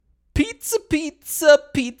Pizza, pizza,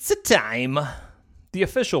 pizza time. The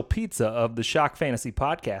official pizza of the Shock Fantasy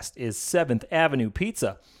Podcast is 7th Avenue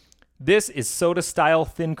Pizza. This is soda-style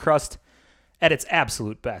thin crust at its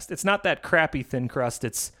absolute best. It's not that crappy thin crust.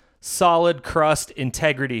 It's solid crust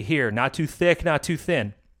integrity here. Not too thick, not too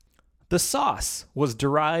thin. The sauce was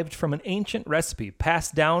derived from an ancient recipe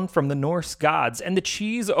passed down from the Norse gods. And the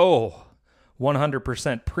cheese,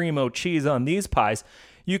 100% primo cheese on these pies.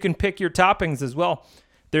 You can pick your toppings as well.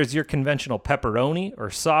 There's your conventional pepperoni or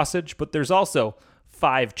sausage, but there's also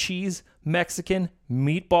 5 cheese, Mexican,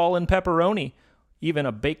 meatball, and pepperoni. Even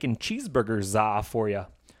a bacon cheeseburger za for you.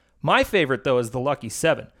 My favorite, though, is the Lucky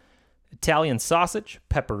 7. Italian sausage,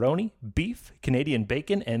 pepperoni, beef, Canadian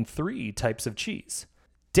bacon, and 3 types of cheese.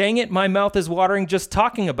 Dang it, my mouth is watering just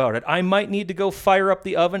talking about it. I might need to go fire up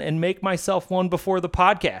the oven and make myself one before the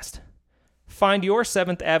podcast. Find your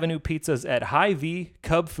 7th Avenue pizzas at Hy-Vee,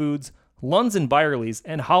 Cub Foods, Lunds and Byerly's,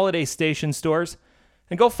 and Holiday Station stores.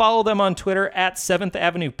 And go follow them on Twitter at 7th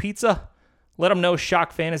Avenue Pizza. Let them know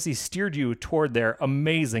Shock Fantasy steered you toward their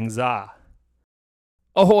amazing za.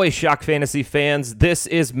 Ahoy, Shock Fantasy fans. This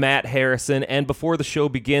is Matt Harrison, and before the show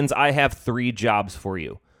begins, I have 3 jobs for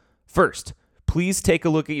you. First, please take a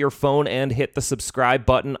look at your phone and hit the subscribe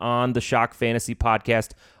button on the Shock Fantasy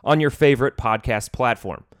Podcast on your favorite podcast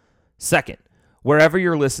platform. Second, wherever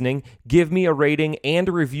you're listening, give me a rating and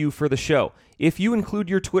a review for the show. If you include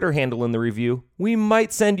your Twitter handle in the review, we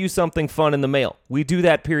might send you something fun in the mail. We do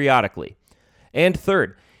that periodically. And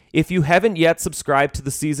third, if you haven't yet subscribed to the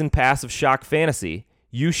season pass of Shock Fantasy,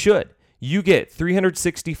 you should. You get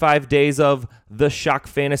 365 days of the Shock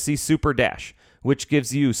Fantasy Super Dash, which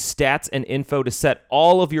gives you stats and info to set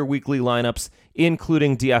all of your weekly lineups,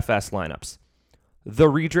 including DFS lineups. The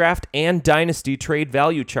redraft and dynasty trade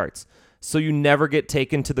value charts, so you never get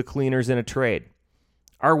taken to the cleaners in a trade.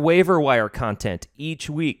 Our waiver wire content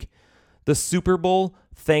each week. The Super Bowl,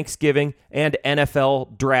 Thanksgiving, and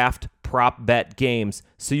NFL draft prop bet games,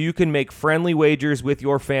 so you can make friendly wagers with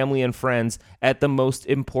your family and friends at the most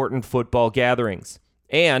important football gatherings.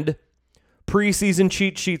 And preseason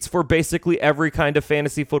cheat sheets for basically every kind of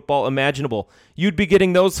fantasy football imaginable. You'd be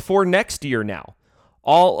getting those for next year now.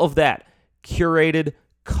 All of that curated,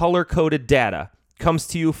 color-coded data comes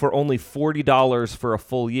to you for only $40 for a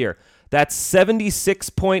full year. That's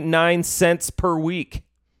 76.9 cents per week.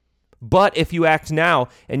 But if you act now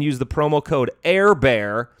and use the promo code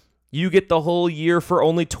AIRBEAR, you get the whole year for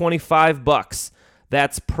only $25.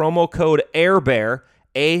 That's promo code AIRBEAR,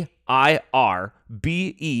 AIRBEAR,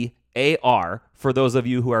 for those of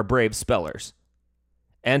you who are brave spellers.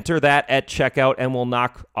 Enter that at checkout and we'll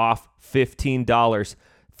knock off $15.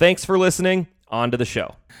 Thanks for listening. On to the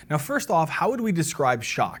show. Now, first off, how would we describe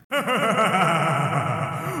shock? Welcome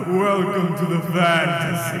to the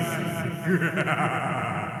fantasy.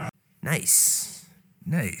 Nice.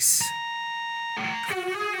 Man,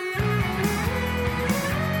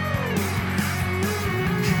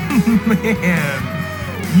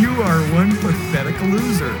 you are one pathetic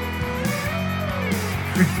loser.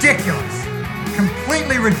 Ridiculous.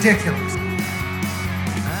 Completely ridiculous.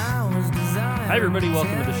 Hi, everybody.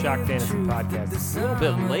 Welcome to the Shock Fantasy Podcast. It's a little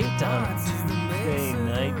bit late on a Tuesday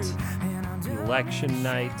night, election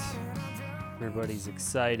night. Everybody's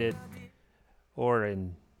excited or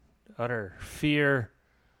in utter fear.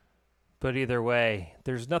 But either way,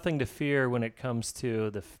 there's nothing to fear when it comes to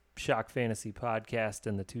the Shock Fantasy Podcast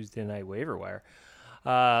and the Tuesday night waiver wire.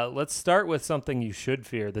 Let's start with something you should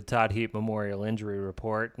fear, the Todd Heap Memorial Injury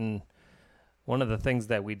Report. And one of the things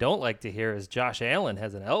that we don't like to hear is Josh Allen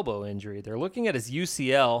has an elbow injury. They're looking at his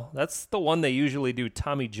UCL. That's the one they usually do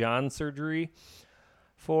Tommy John surgery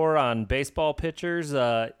for on baseball pitchers.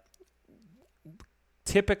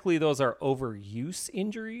 Typically, those are overuse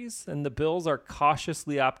injuries, and the Bills are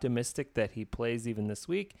cautiously optimistic that he plays even this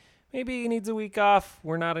week. Maybe he needs a week off.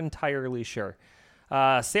 We're not entirely sure.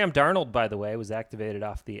 Sam Darnold, by the way, was activated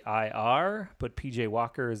off the IR, but P.J.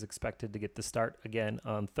 Walker is expected to get the start again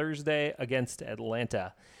on Thursday against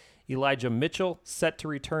Atlanta. Elijah Mitchell set to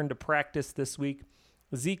return to practice this week.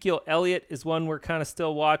 Ezekiel Elliott is one we're kind of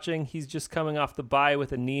still watching. He's just coming off the bye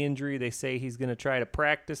with a knee injury. They say he's going to try to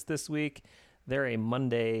practice this week. They're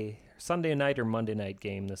a Sunday night or Monday night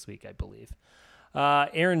game this week, I believe.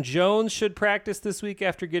 Aaron Jones should practice this week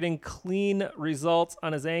after getting clean results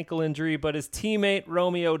on his ankle injury, but his teammate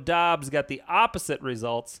Romeo Doubs got the opposite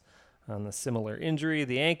results on the similar injury.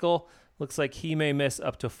 The ankle looks like he may miss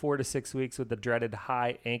up to 4 to 6 weeks with the dreaded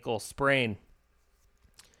high ankle sprain.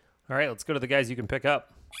 All right, let's go to the guys you can pick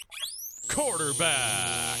up.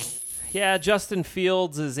 Quarterback. Yeah, Justin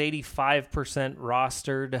Fields is 85%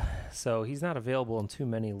 rostered, so he's not available in too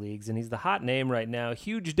many leagues, and he's the hot name right now.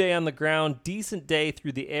 Huge day on the ground, decent day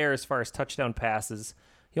through the air as far as touchdown passes.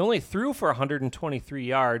 He only threw for 123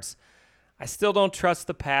 yards. I still don't trust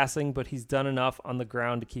the passing, but he's done enough on the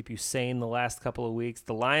ground to keep you sane the last couple of weeks.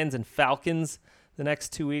 The Lions and Falcons the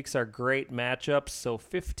next 2 weeks are great matchups, so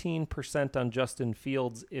 15% on Justin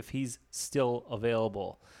Fields if he's still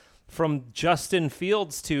available. From Justin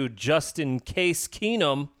Fields to Justin Case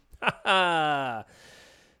Keenum.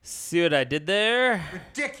 See what I did there?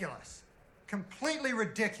 Ridiculous. Completely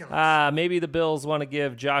ridiculous. Maybe the Bills want to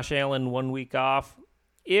give Josh Allen 1 week off.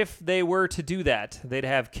 If they were to do that, they'd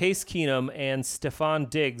have Case Keenum and Stephon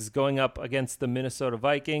Diggs going up against the Minnesota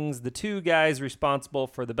Vikings. The two guys responsible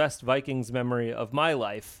for the best Vikings memory of my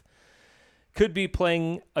life could be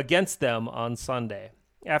playing against them on Sunday.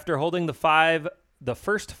 After holding the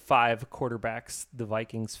first five quarterbacks the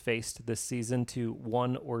Vikings faced this season to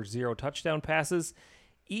 1 or 0 touchdown passes,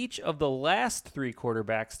 each of the last 3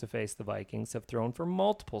 quarterbacks to face the Vikings have thrown for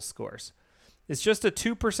multiple scores. It's just a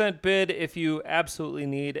 2% bid if you absolutely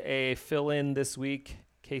need a fill-in this week.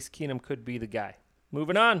 Case Keenum could be the guy.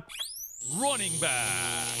 Moving on. Running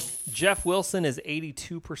back. Jeff Wilson is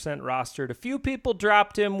 82% rostered. A few people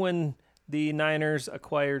dropped him when the Niners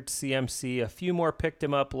acquired CMC. A few more picked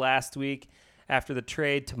him up last week after the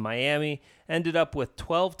trade to Miami. Ended up with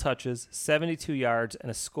 12 touches, 72 yards, and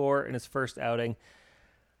a score in his first outing.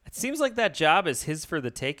 It seems like that job is his for the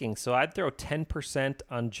taking, so I'd throw 10%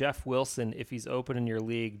 on Jeff Wilson if he's open in your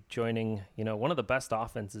league, joining, one of the best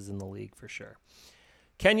offenses in the league for sure.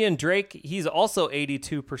 Kenyon Drake, he's also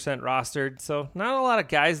 82% rostered, so not a lot of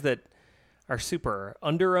guys that are super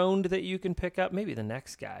under-owned that you can pick up. Maybe the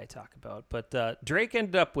next guy I talk about. But Drake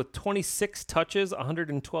ended up with 26 touches,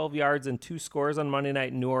 112 yards, and 2 scores on Monday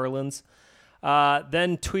night in New Orleans.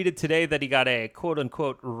 Then tweeted today that he got a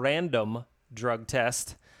quote-unquote random drug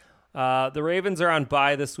test. The Ravens are on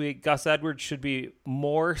bye this week. Gus Edwards should be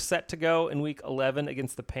more set to go in Week 11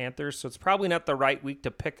 against the Panthers, so it's probably not the right week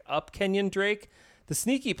to pick up Kenyon Drake. The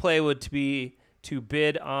sneaky play would be to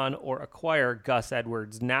bid on or acquire Gus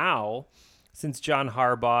Edwards now, since John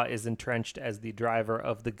Harbaugh is entrenched as the driver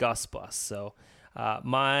of the Gus bus. So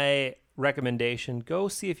my recommendation, go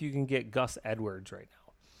see if you can get Gus Edwards right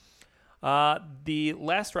now. The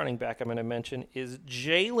last running back I'm going to mention is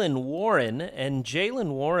Jaylen Warren. And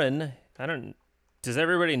Jaylen Warren, does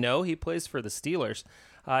everybody know he plays for the Steelers?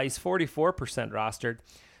 He's 44% rostered.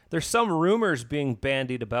 There's some rumors being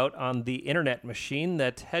bandied about on the internet machine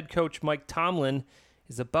that head coach Mike Tomlin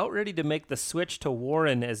is about ready to make the switch to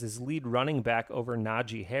Warren as his lead running back over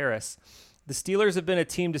Najee Harris. The Steelers have been a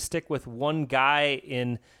team to stick with one guy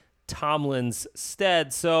in Tomlin's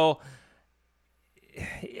stead, so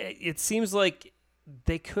it seems like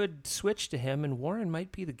they could switch to him, and Warren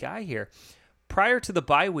might be the guy here. Prior to the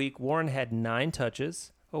bye week, Warren had 9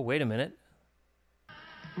 touches. Oh, wait a minute.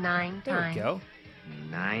 9 There times. we go.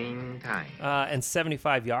 9 times. And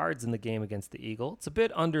 75 yards in the game against the Eagle. It's a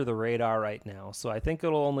bit under the radar right now, so I think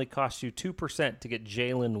it'll only cost you 2% to get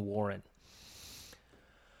Jaylen Warren.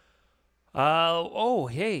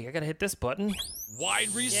 Hey, I got to hit this button.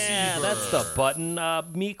 Wide receiver. Yeah, that's the button.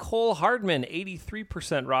 Mecole Hardman, 83%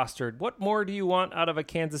 rostered. What more do you want out of a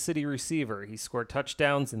Kansas City receiver? He scored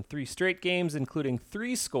touchdowns in 3 straight games, including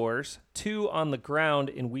 3 scores, 2 on the ground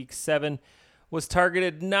in Week 7. Was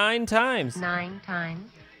targeted 9 times. 9 times.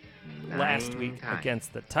 Last week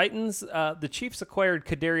against the Titans. The Chiefs acquired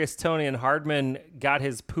Kadarius Toney, and Hardman got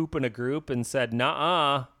his poop in a group and said,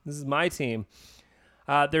 "Nuh-uh, this is my team."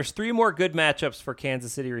 There's 3 more good matchups for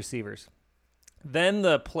Kansas City receivers. Then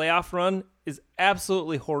the playoff run is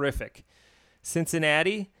absolutely horrific.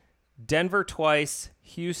 Cincinnati, Denver twice,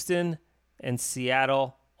 Houston, and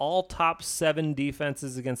Seattle, all top 7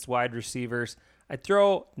 defenses against wide receivers. I'd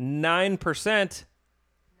throw 9%.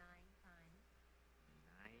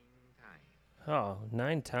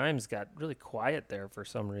 9 times got really quiet there for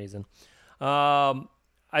some reason.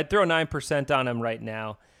 I'd throw 9% on him right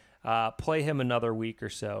now. Play him another week or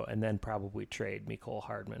so, and then probably trade Mecole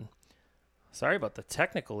Hardman. Sorry about the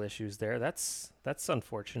technical issues there. That's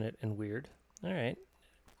unfortunate and weird. All right.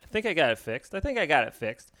 I think I got it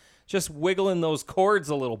fixed. Just wiggling those cords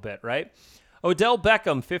a little bit, right? Odell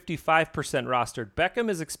Beckham, 55% rostered.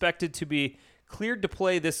 Beckham is expected to be cleared to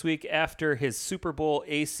play this week after his Super Bowl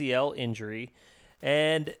ACL injury.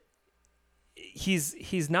 And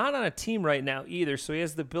he's not on a team right now either, so he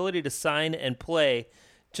has the ability to sign and play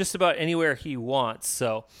just about anywhere he wants.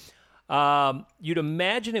 So you'd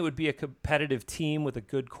imagine it would be a competitive team with a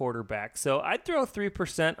good quarterback. So I'd throw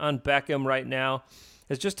 3% on Beckham right now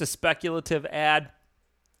as just a speculative ad.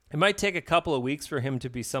 It might take a couple of weeks for him to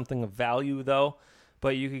be something of value, though,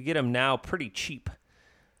 but you could get him now pretty cheap.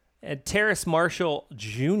 And Terrace Marshall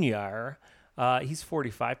Jr., he's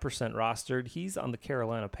 45% rostered. He's on the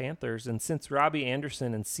Carolina Panthers, and since Robbie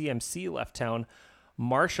Anderson and CMC left town,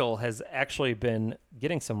 Marshall has actually been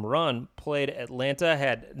getting some run. Played Atlanta,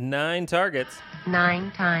 had 9 targets.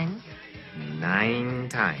 9 times. 9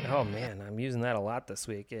 times. Oh, man, I'm using that a lot this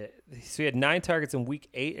week. So he had 9 targets in Week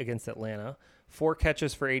 8 against Atlanta, 4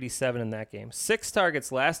 catches for 87 in that game. 6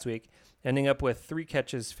 targets last week, ending up with 3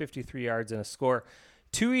 catches, 53 yards, and a score.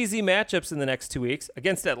 2 easy matchups in the next 2 weeks.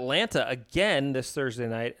 Against Atlanta again this Thursday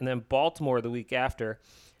night, and then Baltimore the week after.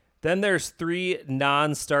 Then there's 3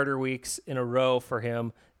 non-starter weeks in a row for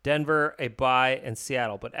him. Denver, a bye, and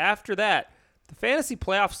Seattle. But after that, the fantasy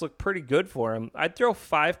playoffs look pretty good for him. I'd throw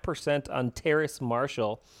 5% on Terrace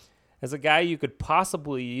Marshall as a guy you could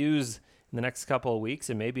possibly use in the next couple of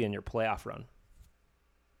weeks and maybe in your playoff run.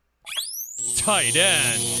 Tight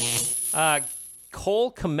end.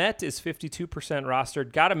 Cole Kmet is 52%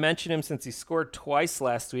 rostered. Got to mention him since he scored twice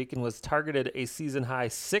last week and was targeted a season-high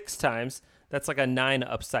 6 times. That's like a 9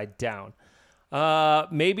 upside down.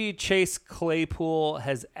 Maybe Chase Claypool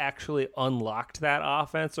has actually unlocked that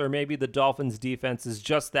offense, or maybe the Dolphins' defense is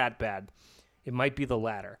just that bad. It might be the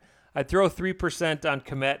latter. I'd throw 3% on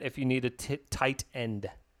Kmet if you need a tight end.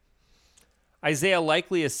 Isaiah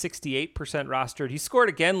Likely is 68% rostered. He scored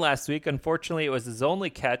again last week. Unfortunately, it was his only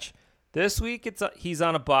catch. This week, he's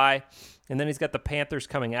on a bye, and then he's got the Panthers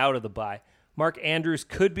coming out of the bye. Mark Andrews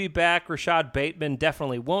could be back. Rashad Bateman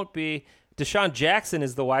definitely won't be. Deshaun Jackson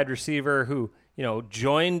is the wide receiver who,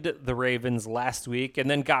 joined the Ravens last week and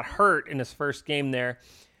then got hurt in his first game there.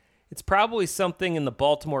 It's probably something in the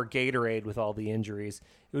Baltimore Gatorade with all the injuries.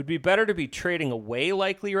 It would be better to be trading away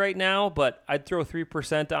Likely right now, but I'd throw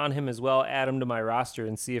 3% on him as well, add him to my roster,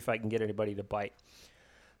 and see if I can get anybody to bite.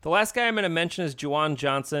 The last guy I'm going to mention is Juwan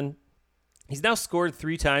Johnson. He's now scored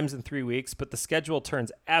 3 times in 3 weeks, but the schedule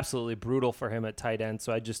turns absolutely brutal for him at tight end,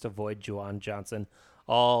 so I just avoid Juwan Johnson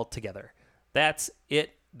altogether. That's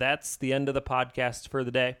it. That's the end of the podcast for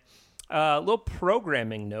the day. Little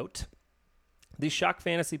programming note. The Shock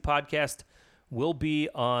Fantasy podcast will be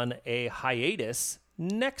on a hiatus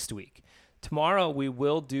next week. Tomorrow we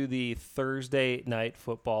will do the Thursday night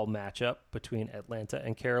football matchup between Atlanta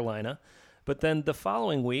and Carolina. But then the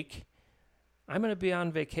following week, I'm going to be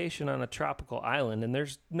on vacation on a tropical island, and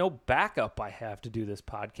there's no backup I have to do this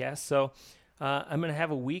podcast. So I'm going to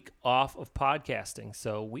have a week off of podcasting.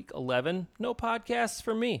 So week 11, no podcasts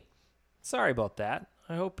for me. Sorry about that.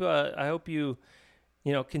 I hope you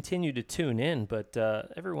continue to tune in, but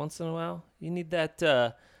every once in a while you need that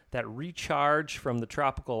recharge from the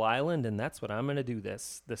tropical island, and that's what I'm going to do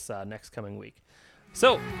this next coming week.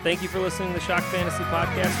 So thank you for listening to the Shock Fantasy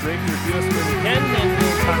Podcast. Rate and review us when you can, and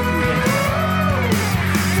we'll talk to you again tomorrow.